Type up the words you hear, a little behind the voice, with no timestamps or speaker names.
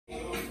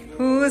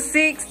Who's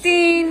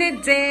 16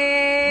 today?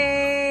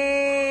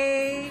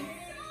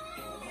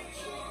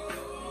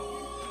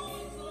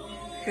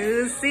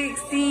 Who's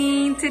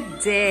 16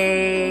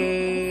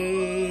 today?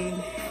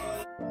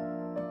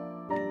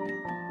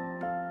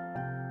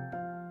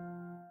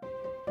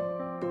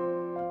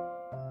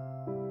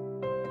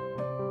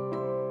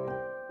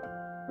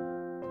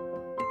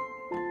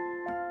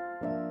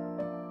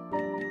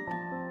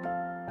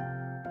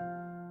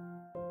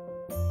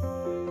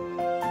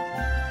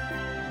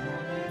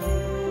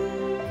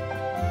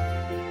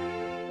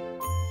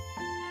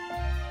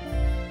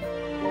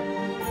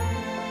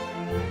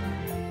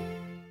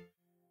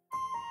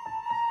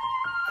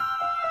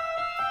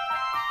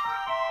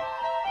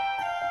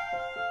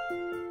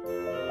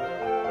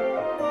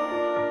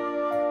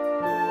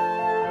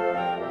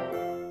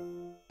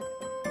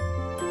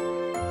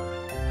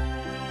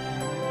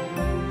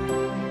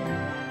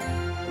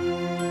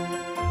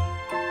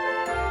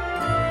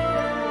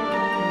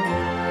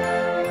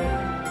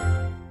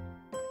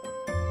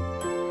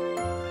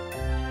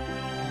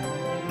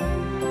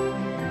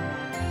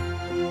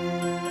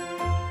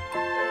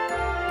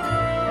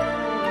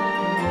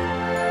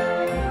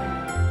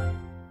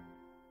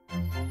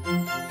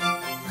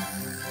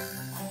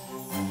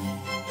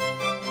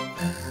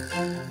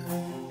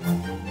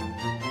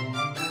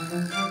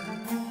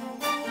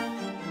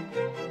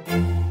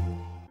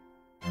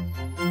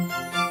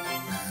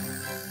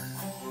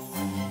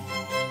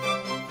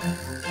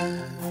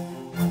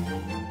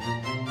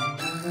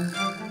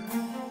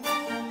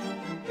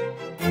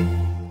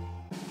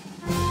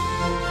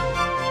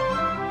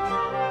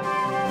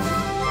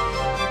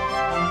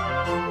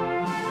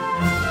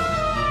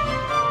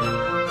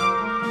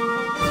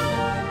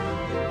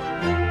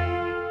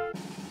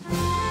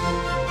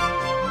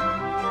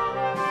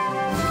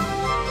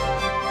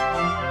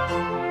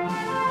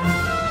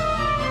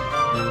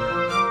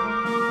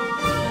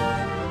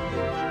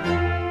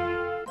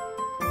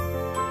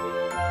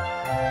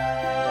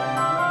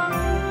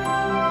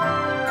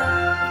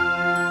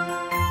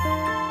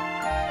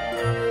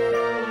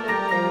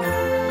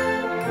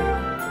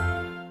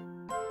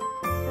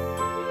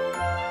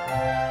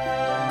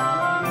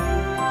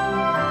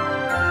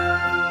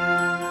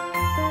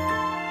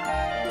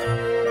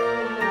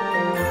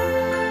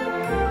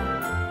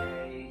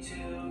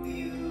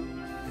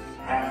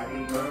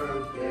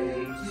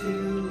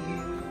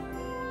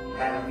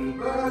 Happy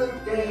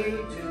birthday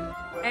to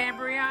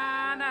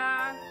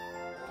Ambryana.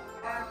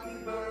 Happy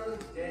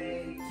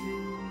birthday to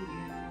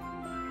you.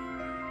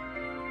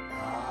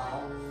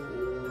 How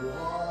old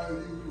are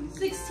you?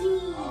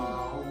 16.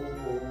 How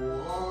old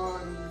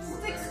are you?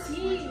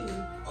 16.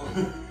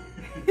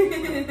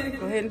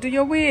 Go ahead and do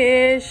your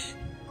wish.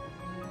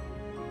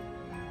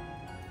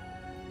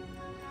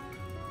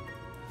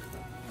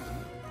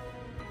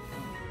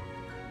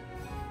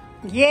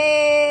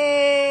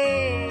 Yay!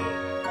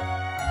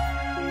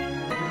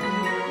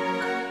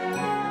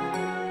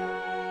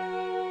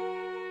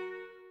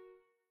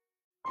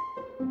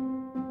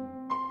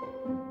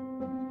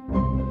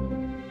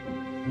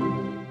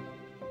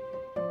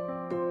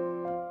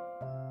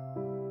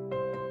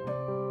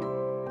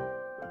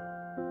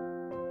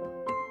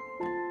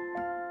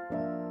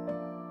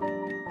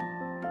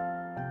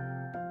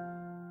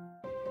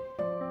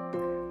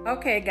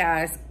 Okay,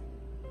 guys,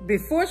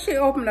 before she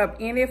opened up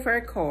any of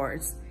her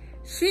cards,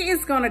 she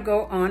is gonna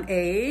go on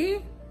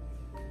a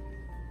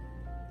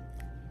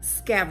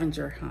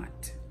scavenger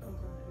hunt.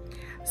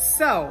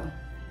 So,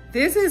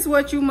 this is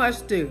what you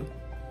must do.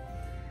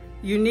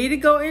 You need to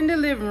go in the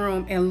living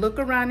room and look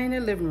around in the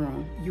living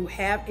room. You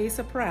have a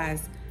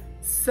surprise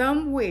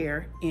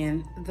somewhere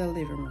in the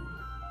living room.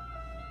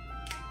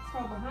 So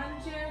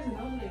behind the chairs and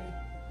over there.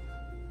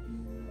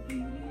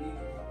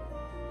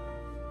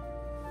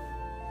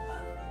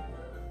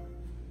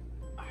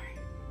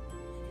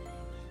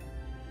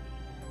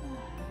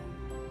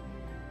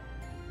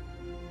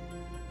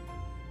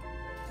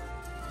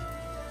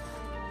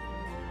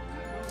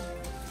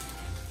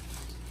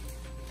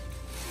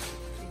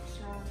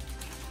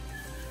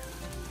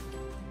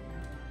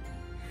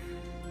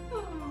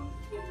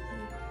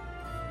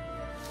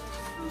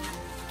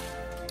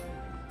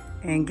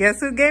 And guess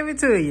who gave it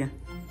to you?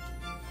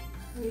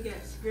 What you got,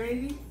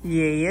 gravy?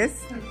 Yes.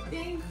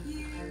 Thank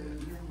you.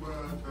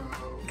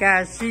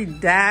 Guys, she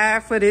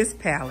died for this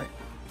palette.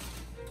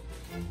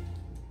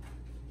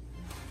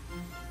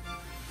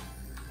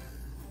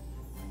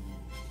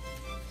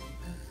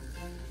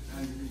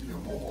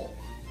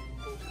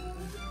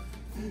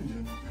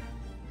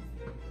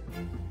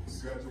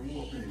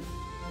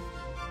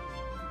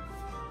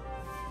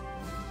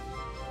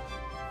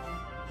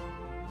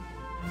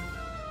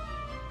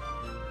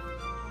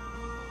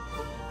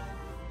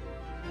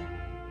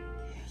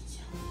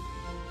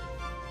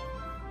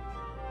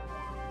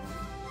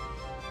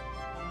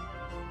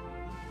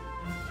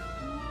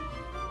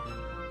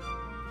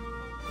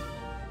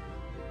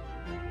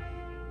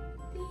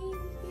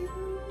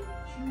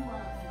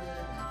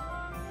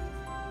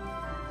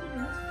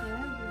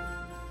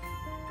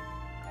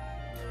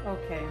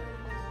 Okay.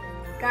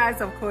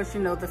 Guys, of course,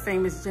 you know the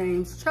famous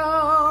James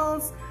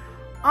Charles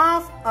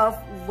off of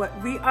what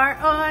we are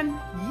on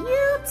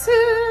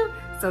YouTube.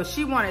 So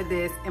she wanted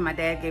this and my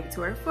dad gave it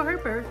to her for her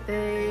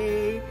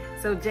birthday.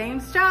 So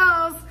James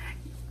Charles,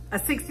 a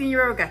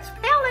 16-year-old, got your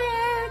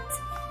palette.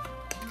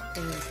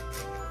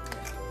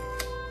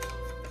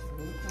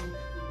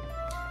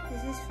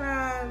 This is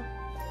from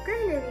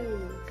Granddaddy.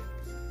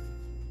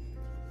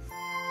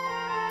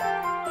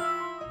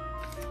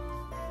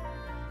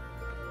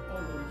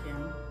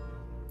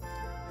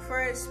 For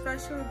a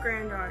special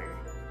granddaughter.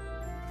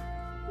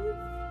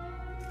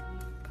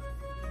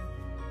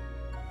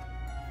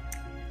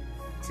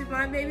 To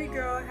my baby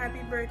girl,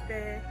 happy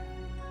birthday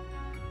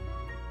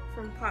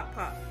from Pop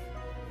Pop.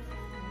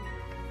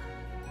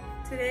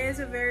 Today is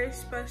very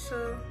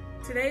special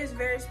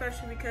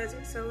because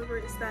it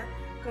celebrates that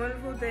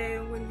wonderful day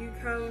when you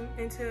come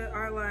into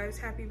our lives.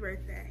 Happy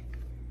birthday.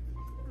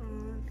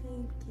 Oh,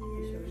 thank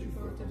you.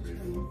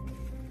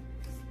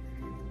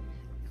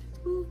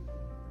 Ooh.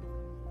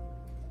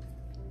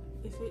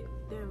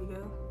 There we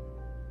go.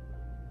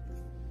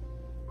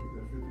 Put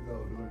that $50 in your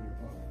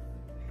pocket.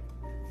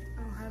 I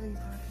don't have any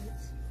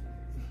pockets.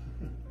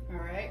 All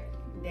right,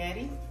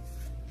 Daddy.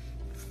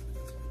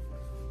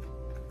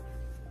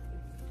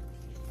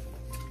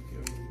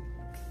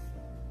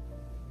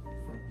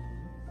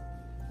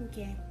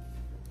 Okay.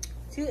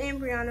 To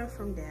Ambryana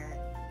from Dad.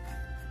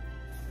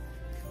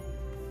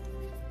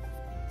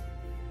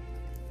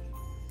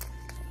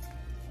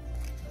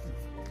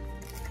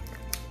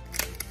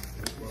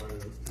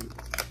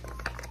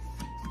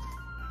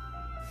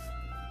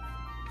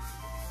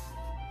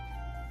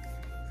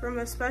 From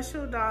a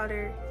special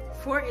daughter,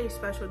 for a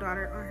special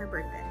daughter on her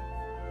birthday.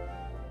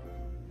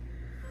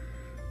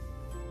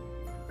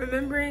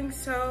 Remembering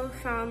so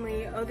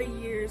fondly other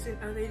years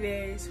and other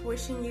days,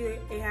 wishing you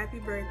a happy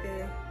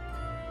birthday.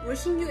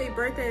 Wishing you a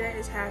birthday that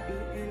is happy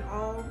in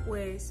all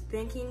ways,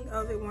 thinking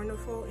of a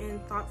wonderful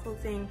and thoughtful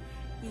thing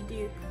you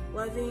do,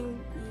 loving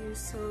you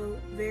so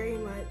very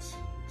much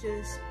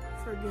just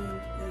for being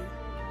you.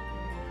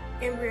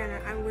 Ambryana,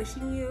 I'm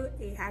wishing you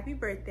a happy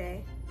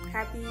birthday.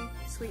 Happy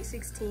sweet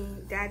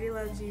 16. Daddy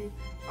loves you,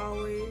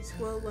 always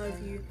will love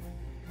you.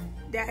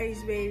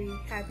 Daddy's baby,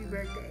 happy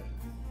birthday.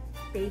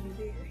 Baby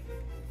bear.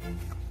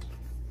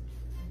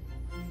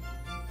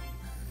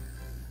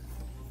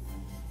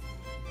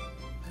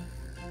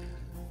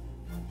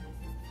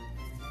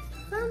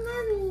 From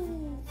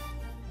Mommy.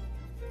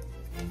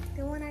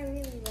 The one I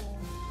really love.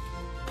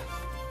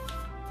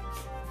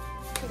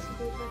 It's a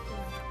big birthday.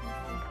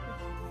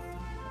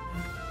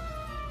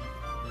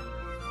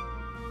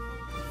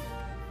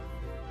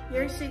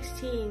 You're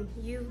 16.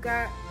 You've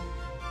got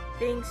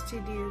things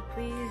to do.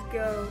 Please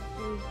go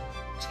and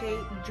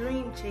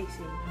dream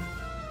chasing.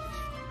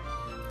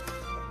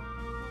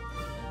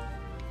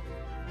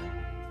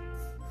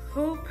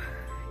 Hope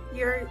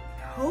your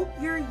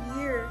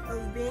year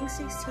of being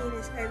 16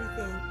 is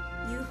everything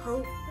you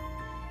hope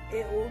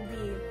it will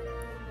be,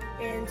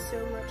 and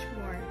so much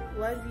more.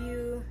 Love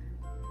you.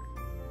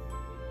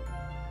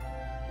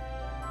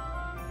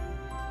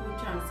 I'm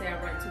trying to say I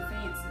write too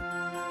fancy.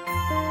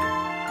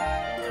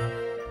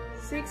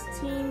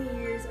 16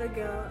 years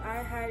ago,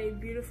 I had a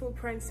beautiful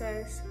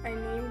princess. I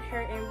named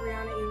her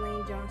Ambryana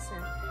Elaine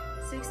Johnson.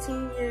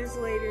 16 years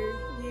later,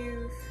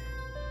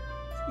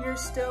 you're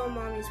still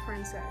Mommy's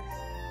princess.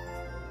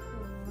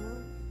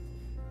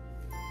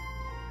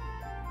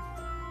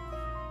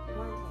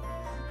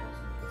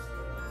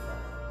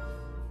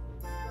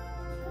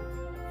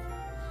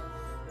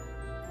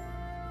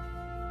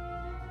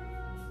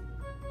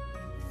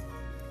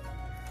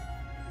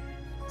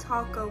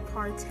 Taco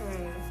Party.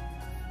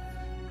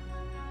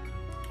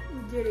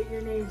 You get it,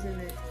 your name's in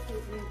it.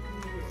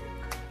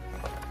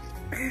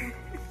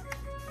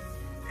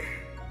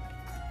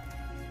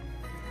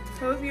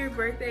 Hope your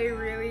birthday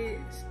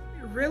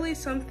really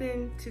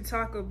something to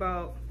talk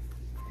about.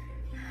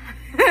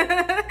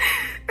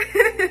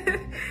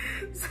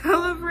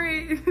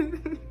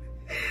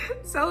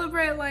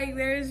 Celebrate like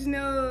there's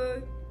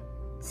no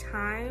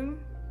time.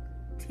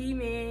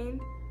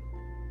 T-Man.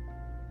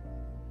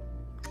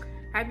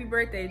 Happy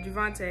birthday,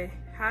 Javante.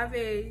 Have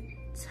a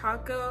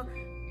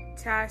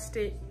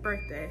taco-tastic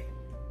birthday.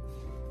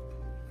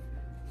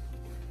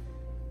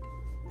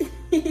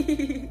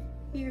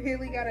 You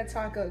really got a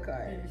taco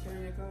card.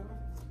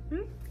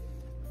 Hmm?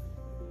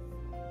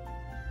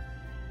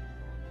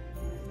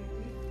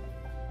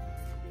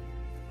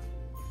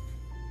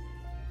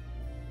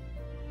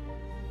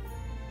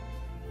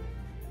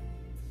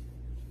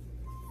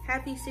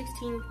 Happy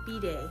 16th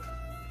B-Day.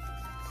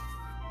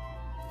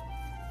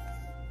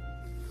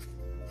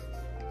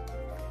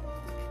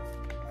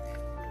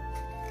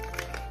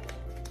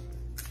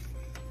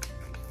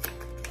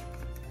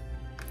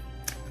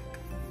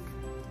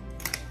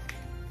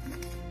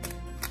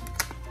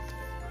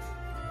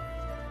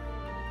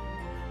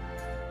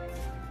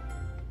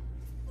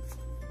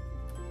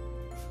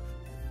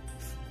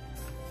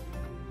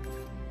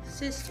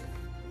 Sister.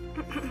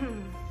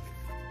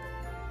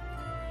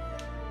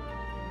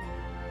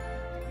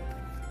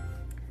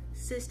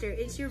 Sister,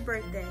 it's your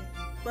birthday,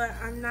 but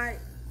I'm not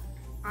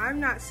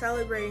I'm not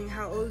celebrating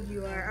how old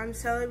you are. I'm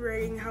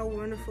celebrating how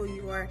wonderful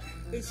you are.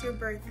 It's your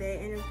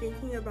birthday, and I'm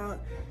thinking about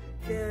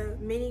the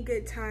many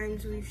good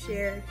times we've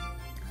shared.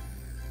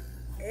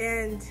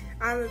 And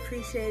I'm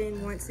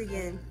appreciating once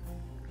again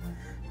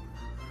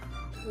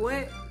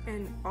what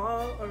an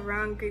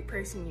all-around great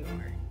person you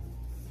are.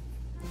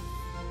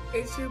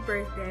 It's your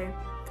birthday,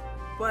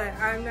 but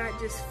I'm not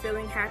just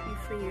feeling happy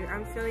for you.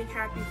 I'm feeling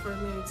happy for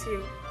me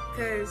too,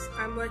 because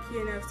I'm lucky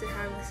enough to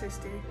have a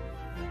sister.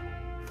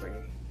 Pray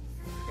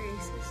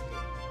sister.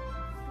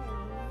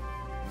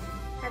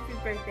 Aww. Happy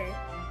birthday.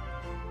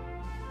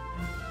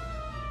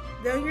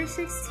 Though you're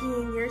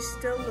 16, you're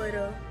still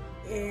little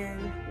and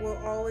will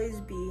always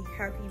be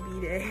happy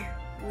B-Day.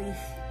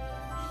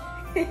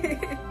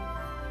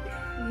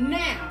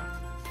 Now,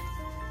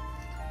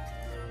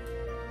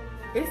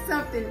 it's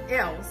something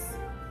else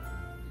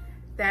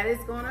that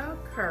is going to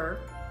occur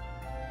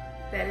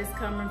that is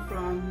coming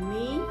from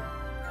me,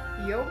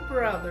 your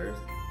brothers,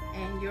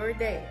 and your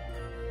dad.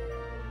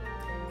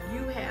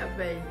 You have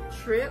a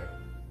trip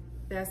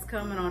that's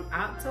coming on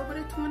October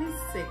the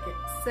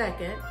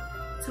 22nd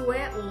to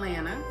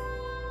Atlanta,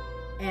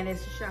 and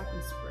it's a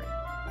shopping spree.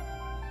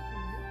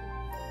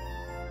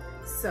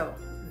 So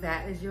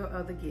that is your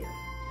other gift.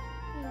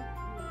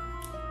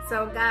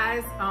 So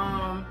guys,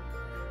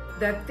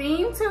 the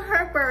theme to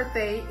her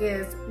birthday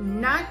is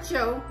not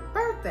your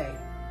birthday,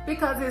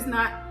 because it's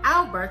not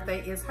our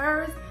birthday, it's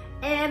hers,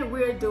 and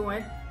we're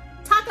doing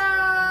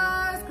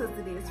tacos because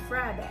it is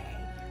Friday.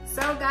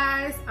 So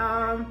guys,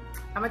 I'm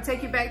gonna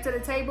take you back to the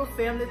table,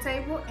 film the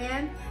table,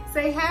 and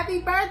say happy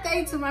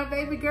birthday to my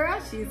baby girl.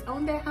 She's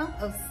on that hump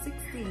of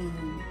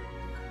 16.